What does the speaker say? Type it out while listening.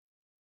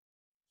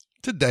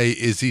Today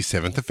is the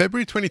 7th of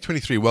February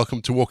 2023.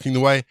 Welcome to Walking the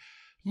Way.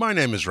 My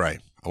name is Ray.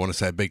 I want to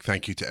say a big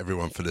thank you to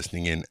everyone for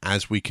listening in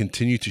as we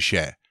continue to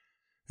share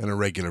in a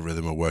regular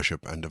rhythm of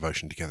worship and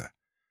devotion together.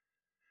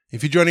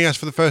 If you're joining us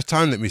for the first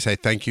time, let me say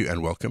thank you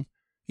and welcome.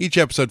 Each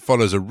episode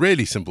follows a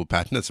really simple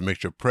pattern. It's a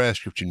mixture of prayer,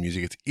 scripture, and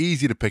music. It's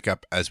easy to pick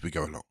up as we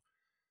go along.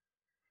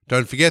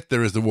 Don't forget,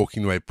 there is the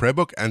Walking the Way prayer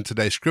book and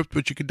today's script,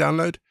 which you can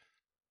download.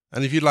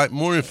 And if you'd like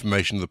more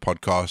information of the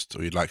podcast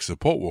or you'd like to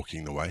support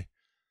Walking the Way,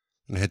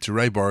 then head to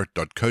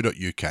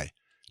rayborrett.co.uk.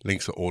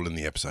 Links are all in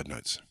the episode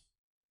notes.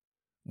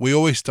 We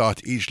always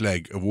start each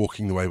leg of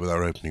Walking the Way with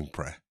our opening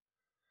prayer.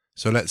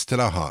 So let's still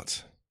our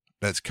hearts.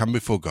 Let's come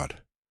before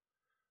God.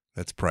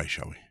 Let's pray,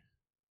 shall we?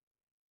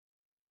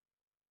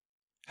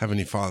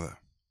 Heavenly Father,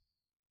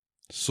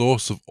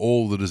 source of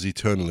all that is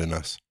eternal in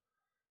us,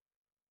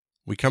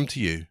 we come to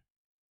you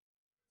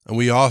and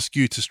we ask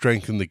you to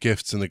strengthen the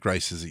gifts and the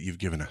graces that you've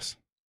given us.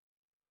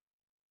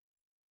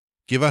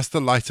 Give us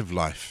the light of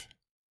life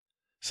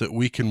so that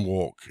we can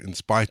walk in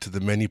spite of the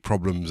many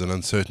problems and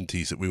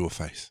uncertainties that we will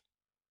face.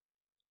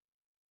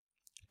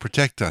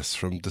 Protect us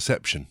from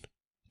deception,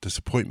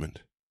 disappointment.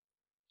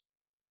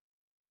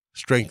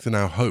 Strengthen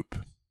our hope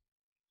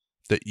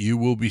that you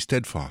will be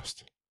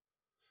steadfast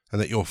and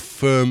that your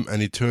firm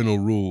and eternal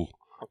rule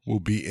will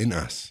be in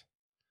us,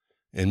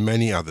 in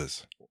many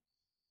others,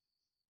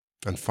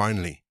 and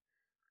finally,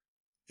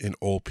 in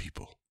all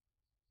people.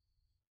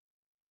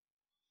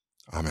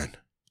 Amen.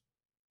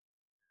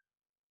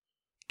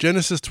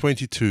 Genesis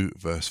 22,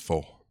 verse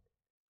 4.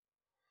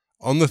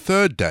 On the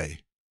third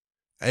day,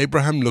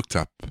 Abraham looked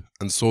up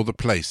and saw the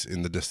place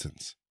in the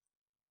distance.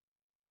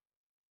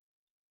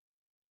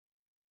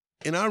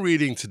 In our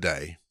reading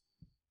today,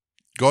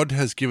 God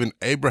has given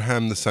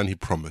Abraham the son he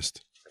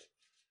promised,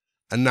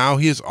 and now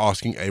he is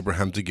asking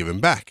Abraham to give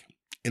him back.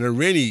 In a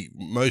really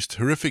most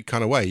horrific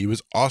kind of way, he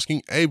was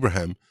asking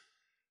Abraham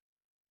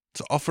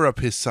to offer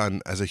up his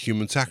son as a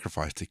human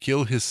sacrifice, to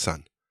kill his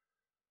son.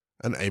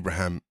 And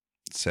Abraham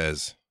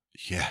says,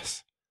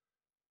 yes.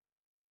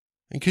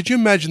 And could you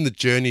imagine the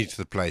journey to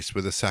the place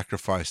where the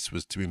sacrifice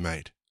was to be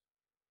made?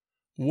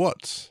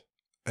 What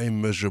a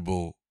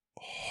miserable,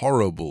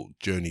 horrible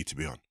journey to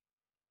be on.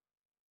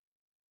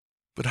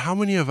 But how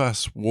many of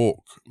us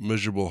walk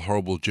miserable,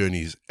 horrible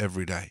journeys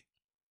every day?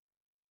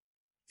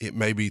 It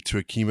may be to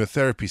a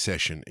chemotherapy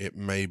session. It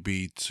may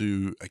be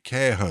to a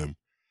care home.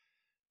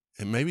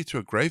 It may be to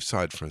a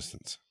graveside, for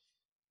instance.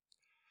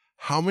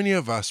 How many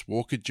of us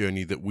walk a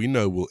journey that we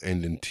know will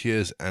end in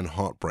tears and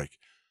heartbreak?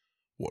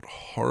 What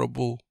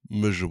horrible,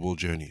 miserable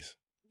journeys.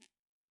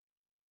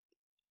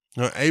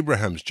 Now,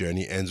 Abraham's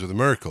journey ends with a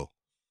miracle.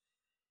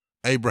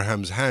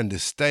 Abraham's hand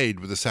is stayed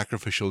with a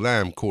sacrificial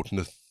lamb caught in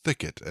a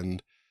thicket,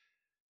 and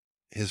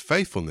his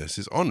faithfulness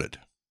is honored.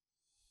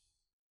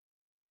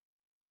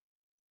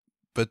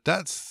 But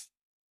that's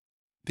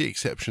the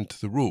exception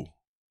to the rule,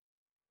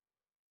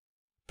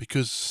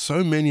 because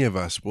so many of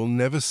us will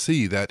never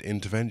see that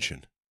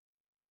intervention.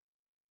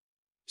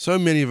 So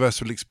many of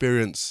us will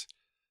experience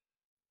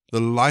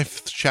the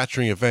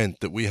life-shattering event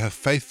that we have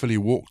faithfully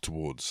walked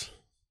towards.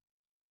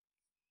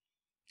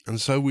 And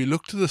so we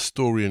look to the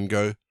story and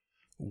go,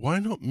 why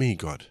not me,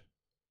 God?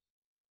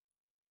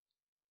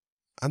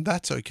 And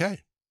that's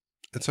okay.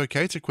 It's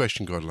okay to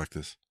question God like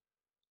this,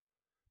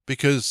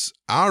 because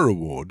our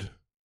reward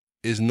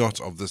is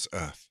not of this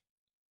earth.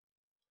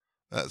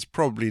 That's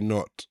probably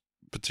not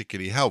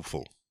particularly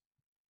helpful,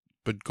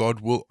 but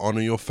God will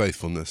honor your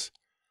faithfulness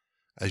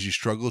as you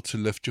struggle to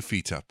lift your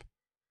feet up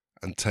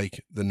and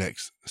take the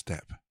next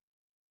step.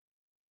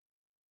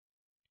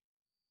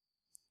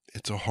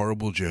 It's a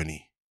horrible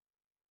journey,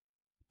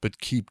 but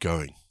keep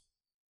going,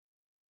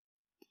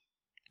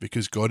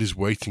 because God is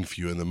waiting for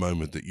you in the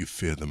moment that you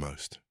fear the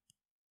most.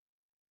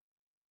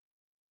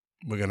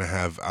 We're going to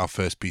have our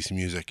first piece of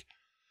music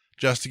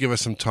just to give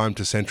us some time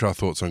to center our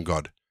thoughts on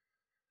God.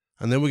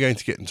 And then we're going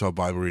to get into our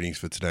Bible readings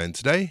for today. And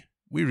today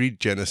we read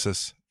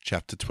Genesis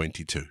chapter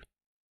 22.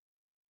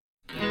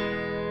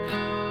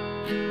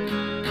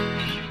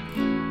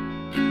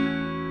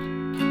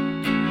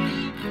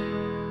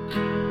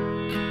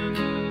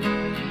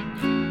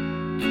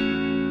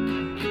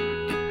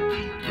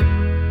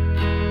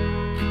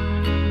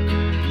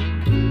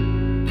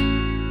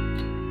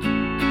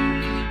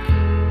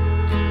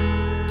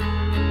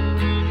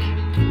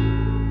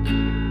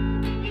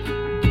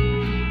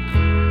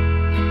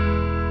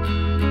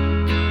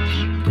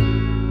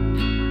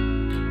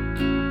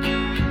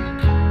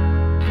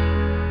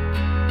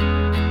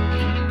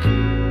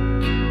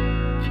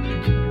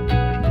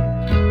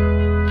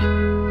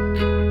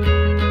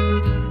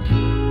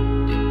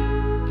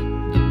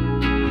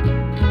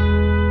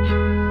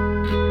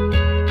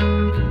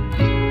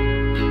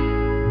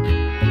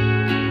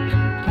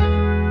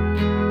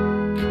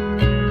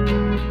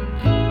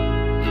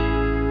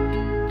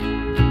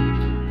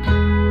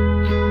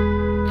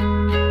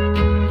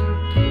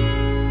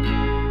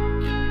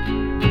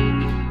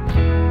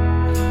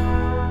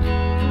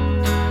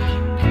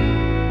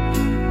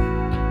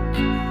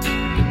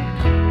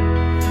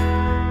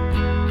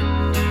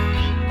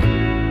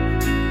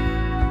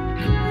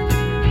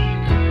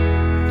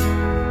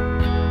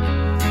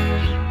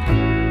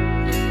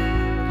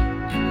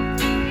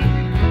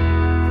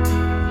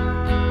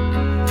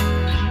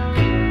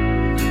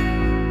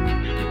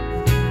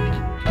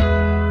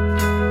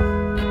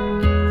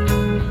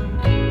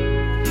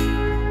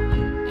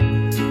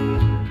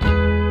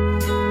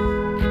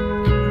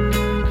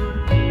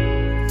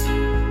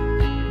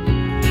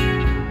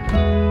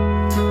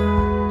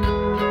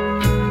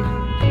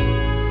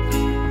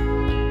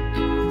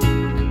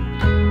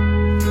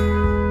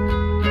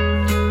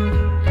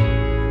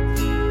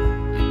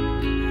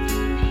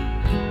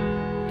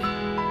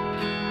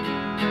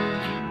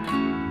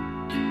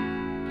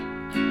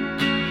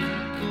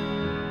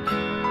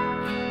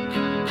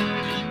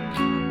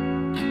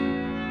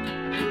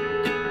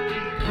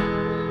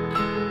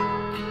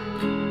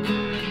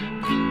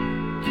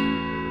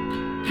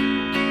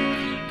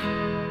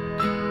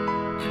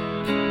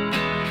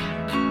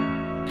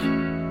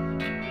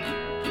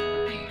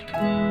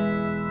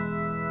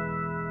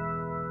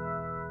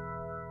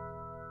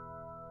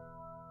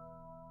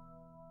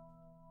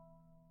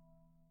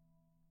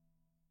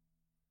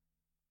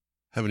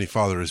 Heavenly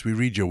Father, as we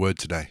read your word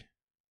today,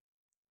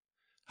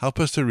 help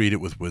us to read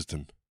it with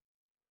wisdom.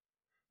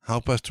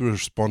 Help us to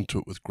respond to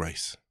it with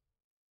grace.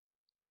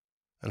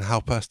 And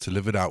help us to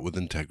live it out with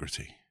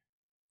integrity.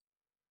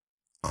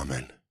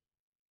 Amen.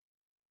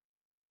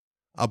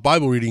 Our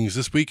Bible readings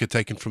this week are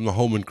taken from the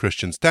Holman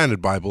Christian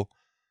Standard Bible,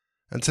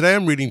 and today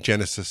I'm reading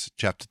Genesis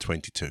chapter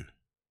 22.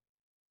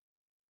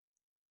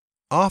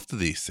 After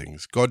these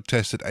things, God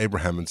tested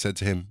Abraham and said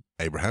to him,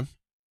 "Abraham?"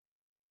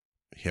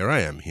 "Here I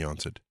am," he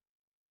answered.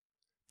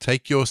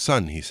 "Take your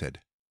son," he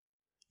said,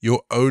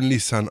 "your only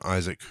son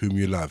Isaac, whom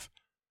you love.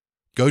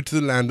 Go to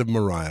the land of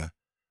Moriah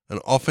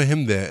and offer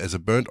him there as a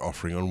burnt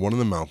offering on one of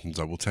the mountains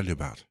I will tell you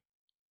about."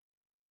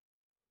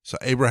 So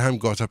Abraham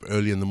got up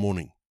early in the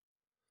morning,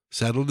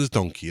 saddled his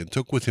donkey, and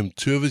took with him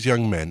 2 of his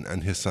young men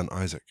and his son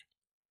Isaac.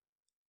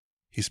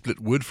 He split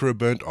wood for a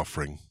burnt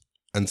offering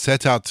and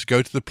set out to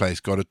go to the place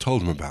God had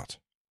told him about.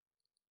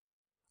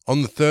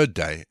 On the 3rd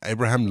day,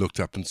 Abraham looked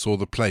up and saw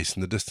the place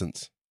in the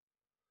distance.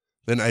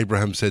 Then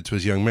Abraham said to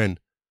his young men,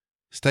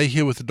 "Stay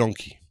here with the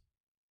donkey.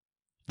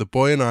 The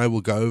boy and I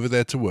will go over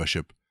there to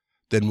worship,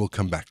 then we'll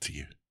come back to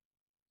you."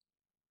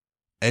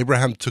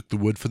 Abraham took the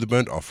wood for the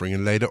burnt offering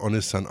and laid it on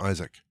his son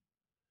Isaac.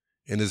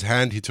 In his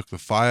hand he took the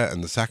fire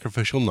and the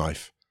sacrificial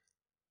knife,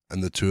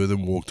 and the 2 of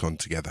them walked on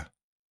together.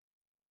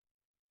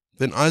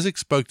 Then Isaac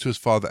spoke to his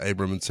father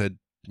Abram and said,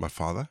 "My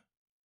father?"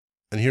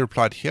 And he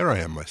replied, "Here I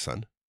am, my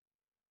son."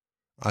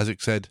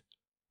 Isaac said,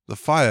 "The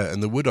fire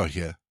and the wood are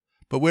here,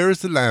 but where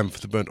is the lamb for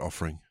the burnt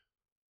offering?"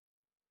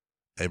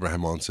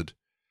 Abraham answered,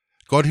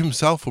 "God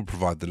himself will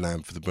provide the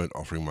lamb for the burnt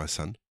offering, my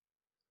son."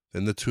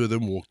 Then the 2 of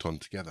them walked on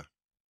together.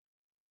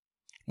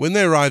 When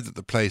they arrived at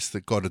the place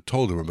that God had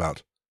told him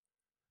about,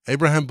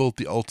 Abraham built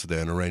the altar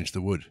there and arranged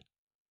the wood.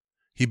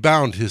 He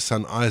bound his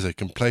son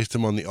Isaac and placed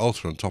him on the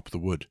altar on top of the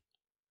wood.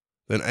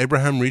 Then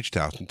Abraham reached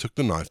out and took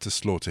the knife to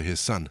slaughter his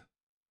son.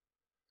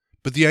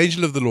 But the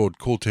angel of the Lord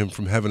called to him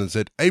from heaven and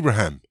said,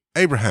 "Abraham,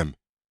 Abraham!"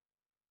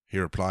 He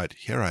replied,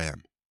 "Here I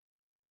am."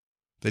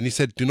 Then he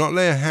said, "Do not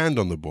lay a hand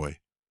on the boy,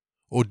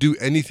 or do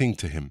anything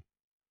to him.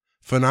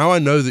 For now I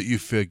know that you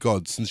fear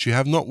God, since you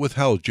have not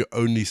withheld your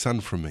only son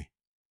from me."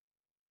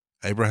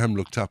 Abraham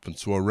looked up and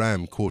saw a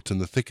ram caught in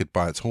the thicket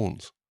by its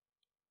horns.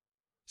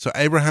 So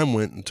Abraham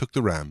went and took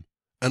the ram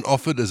and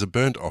offered as a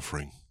burnt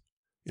offering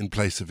in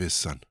place of his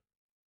son.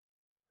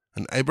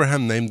 And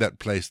Abraham named that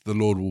place, "The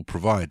Lord will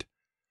provide."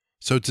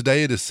 So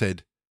today it is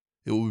said,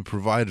 "It will be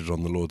provided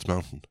on the Lord's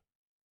mountain."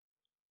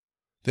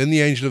 Then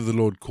the angel of the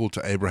Lord called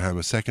to Abraham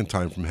a second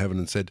time from heaven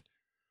and said,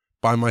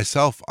 "By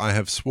myself I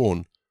have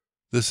sworn,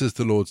 this is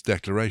the Lord's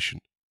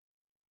declaration.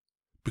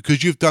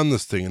 Because you've done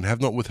this thing and have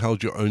not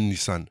withheld your only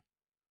son,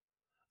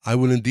 I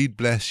will indeed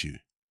bless you,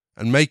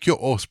 and make your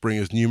offspring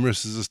as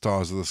numerous as the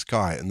stars of the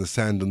sky and the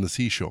sand on the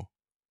seashore.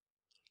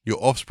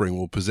 Your offspring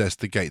will possess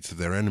the gates of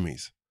their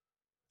enemies,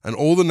 and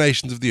all the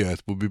nations of the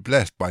earth will be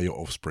blessed by your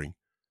offspring,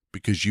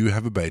 because you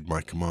have obeyed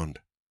my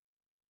command."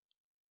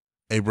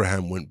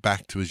 Abraham went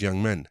back to his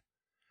young men,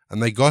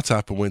 and they got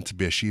up and went to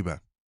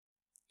Beersheba,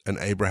 and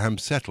Abraham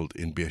settled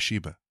in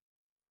Beersheba.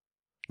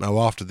 Now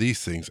after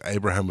these things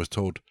Abraham was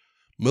told,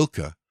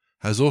 "Milcah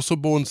has also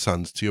borne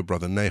sons to your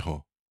brother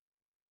Nahor.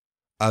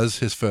 Uz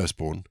his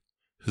firstborn,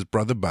 his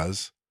brother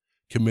Buz,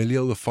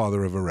 Gamaliel the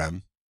father of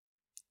Aram,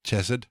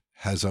 Chesed,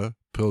 Hazo,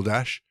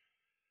 Pildash,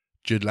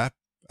 Jidlap,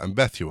 and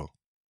Bethuel.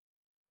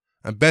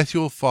 And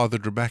Bethuel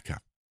fathered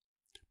Rebekah.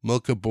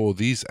 Milcah bore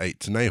these 8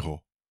 to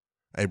Nahor,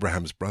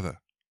 Abraham's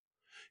brother.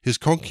 His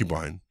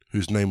concubine,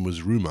 whose name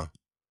was Reumah,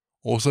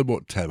 also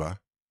bore Tebah,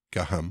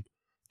 Gaham,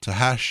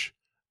 Tahash,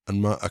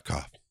 and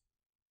Ma'akath.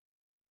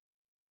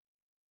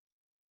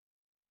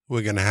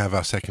 We're going to have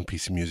our second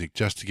piece of music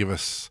just to give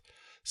us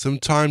some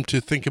time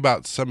to think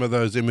about some of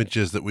those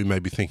images that we may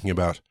be thinking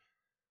about.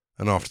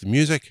 And after the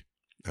music,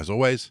 as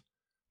always,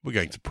 we're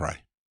going to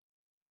pray.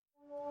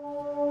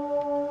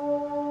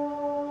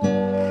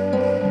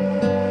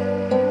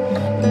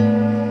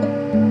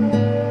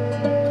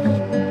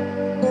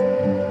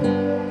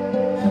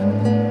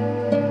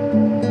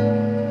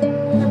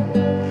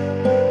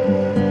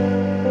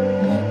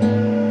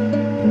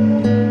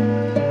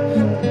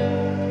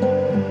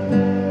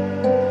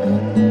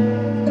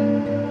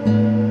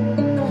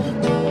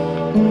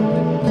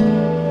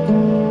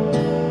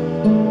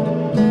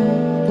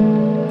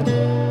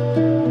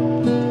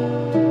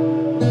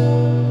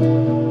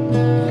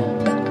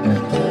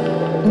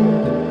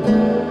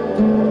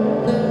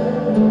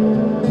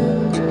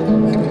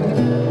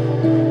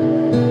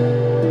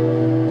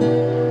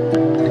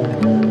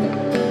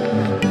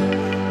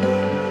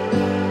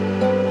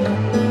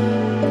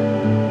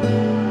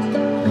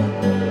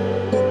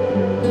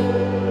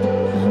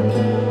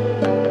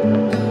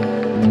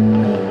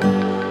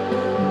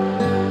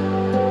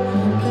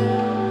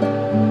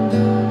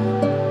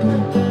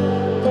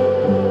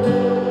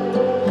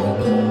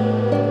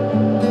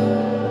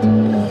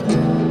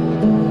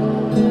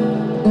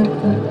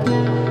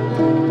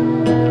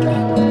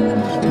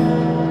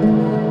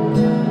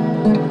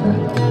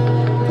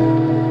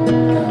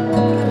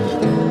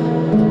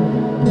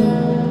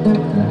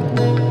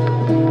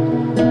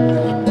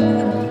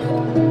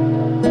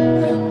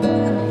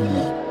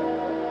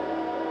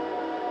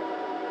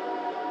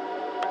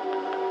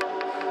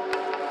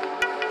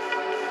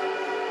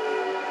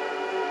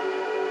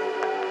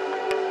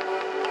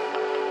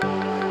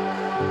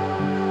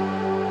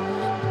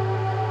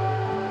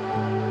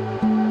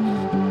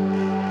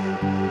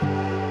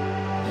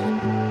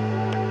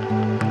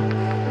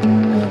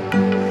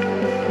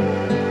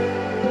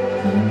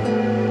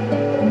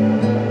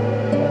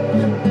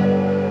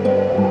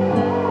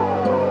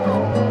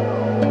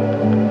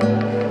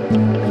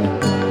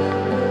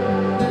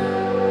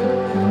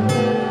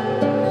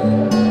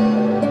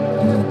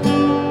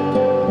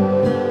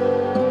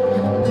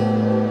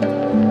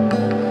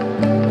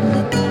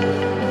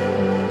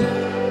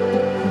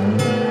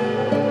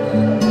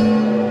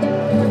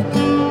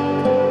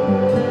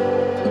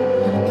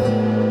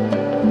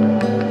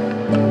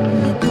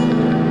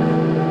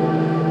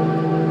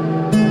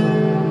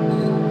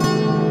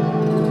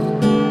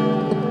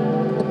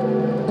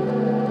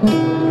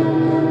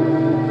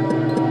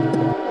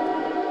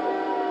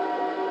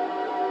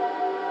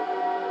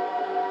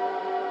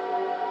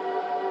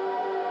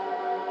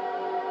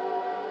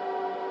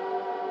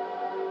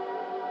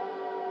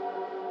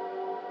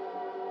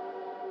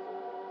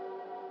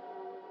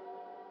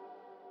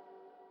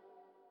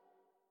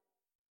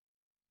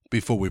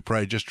 Before we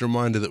pray, just a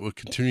reminder that we're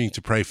continuing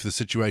to pray for the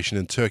situation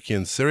in Turkey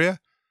and Syria.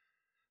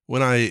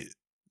 When I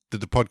did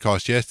the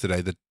podcast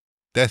yesterday, the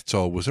death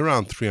toll was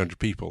around 300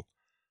 people.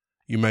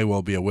 You may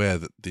well be aware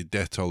that the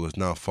death toll is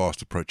now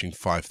fast approaching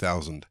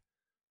 5,000,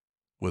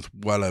 with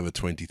well over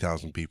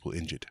 20,000 people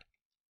injured.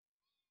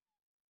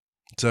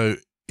 So,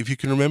 if you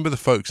can remember the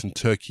folks in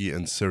Turkey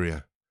and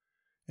Syria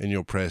in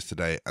your prayers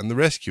today, and the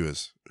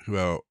rescuers who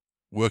are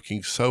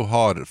working so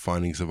hard at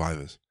finding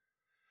survivors,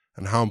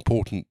 and how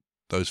important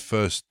those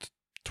first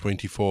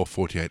 24,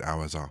 48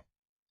 hours are.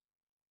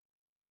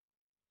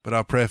 But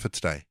our prayer for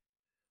today,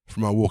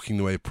 from our Walking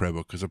the Way prayer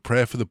book, is a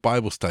prayer for the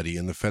Bible study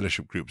and the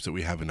fellowship groups that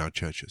we have in our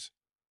churches.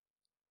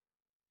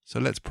 So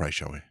let's pray,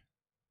 shall we?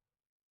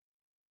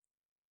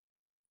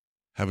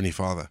 Heavenly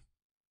Father,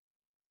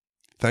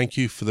 thank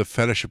you for the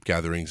fellowship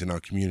gatherings in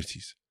our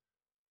communities,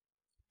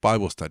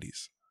 Bible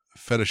studies,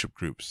 fellowship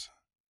groups,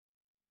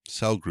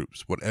 cell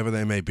groups, whatever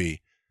they may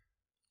be,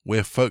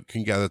 where folk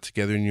can gather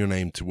together in your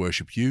name to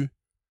worship you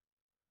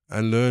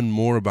and learn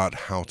more about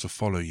how to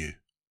follow you.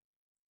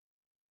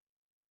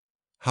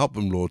 Help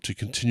them, Lord, to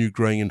continue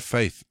growing in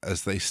faith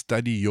as they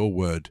study your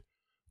word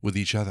with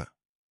each other.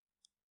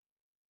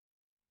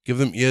 Give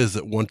them ears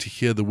that want to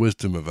hear the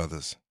wisdom of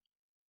others,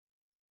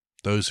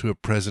 those who are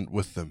present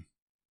with them.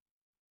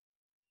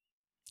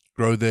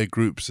 Grow their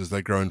groups as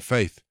they grow in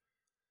faith,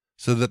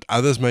 so that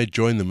others may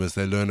join them as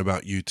they learn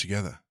about you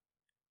together.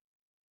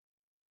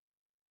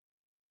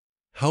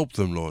 Help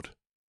them, Lord,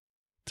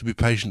 to be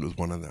patient with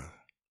one another.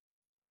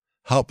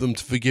 Help them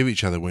to forgive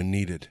each other when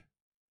needed.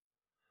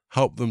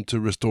 Help them to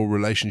restore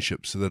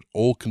relationships so that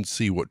all can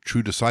see what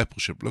true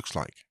discipleship looks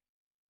like.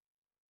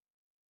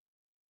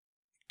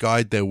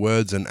 Guide their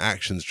words and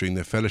actions during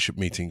their fellowship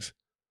meetings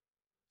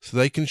so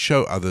they can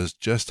show others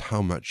just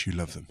how much you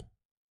love them.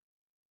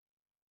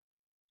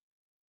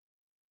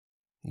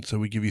 And so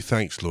we give you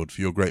thanks, Lord,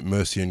 for your great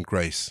mercy and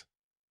grace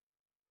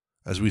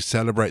as we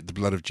celebrate the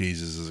blood of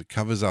Jesus as it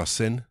covers our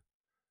sin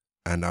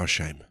and our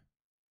shame.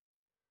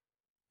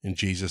 In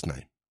Jesus'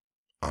 name,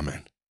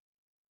 Amen.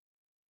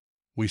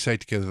 We say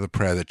together the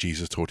prayer that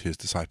Jesus taught his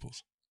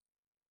disciples.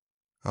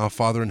 Our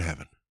Father in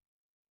heaven,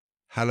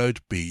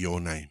 hallowed be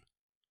your name.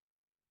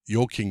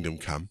 Your kingdom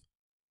come,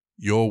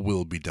 your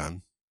will be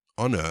done,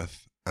 on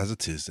earth as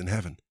it is in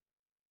heaven.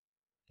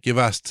 Give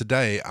us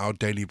today our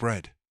daily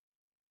bread.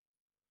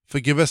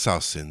 Forgive us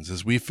our sins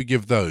as we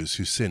forgive those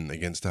who sin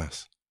against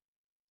us.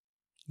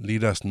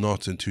 Lead us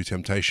not into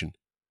temptation,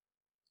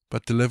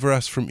 but deliver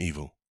us from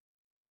evil.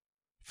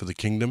 For the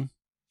kingdom,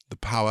 the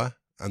power,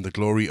 and the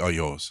glory are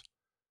yours,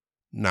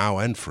 now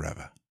and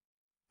forever.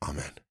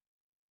 Amen.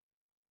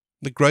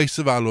 The grace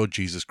of our Lord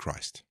Jesus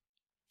Christ,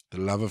 the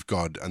love of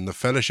God, and the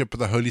fellowship of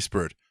the Holy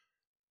Spirit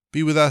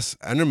be with us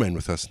and remain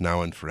with us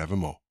now and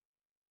forevermore.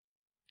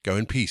 Go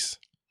in peace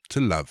to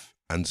love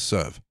and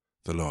serve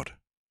the Lord.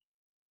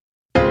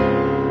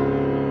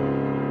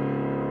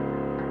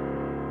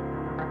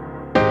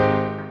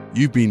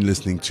 You've been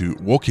listening to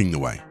Walking the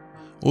Way.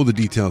 All the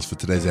details for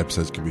today's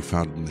episodes can be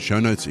found in the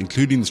show notes,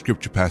 including the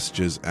scripture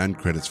passages and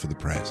credits for the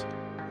prayers.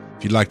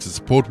 If you'd like to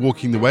support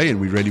Walking the Way, and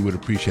we really would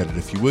appreciate it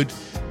if you would,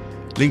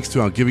 links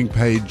to our giving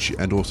page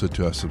and also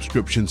to our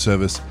subscription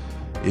service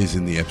is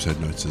in the episode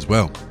notes as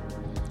well.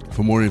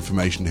 For more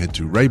information, head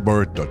to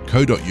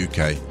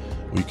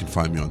rayborrett.co.uk, or you can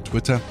find me on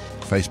Twitter,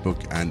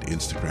 Facebook, and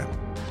Instagram.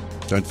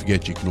 Don't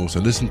forget you can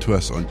also listen to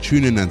us on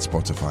TuneIn and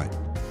Spotify.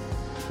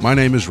 My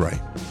name is Ray,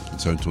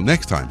 and so until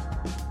next time,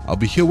 I'll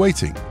be here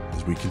waiting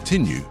as we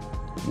continue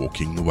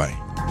walking the way.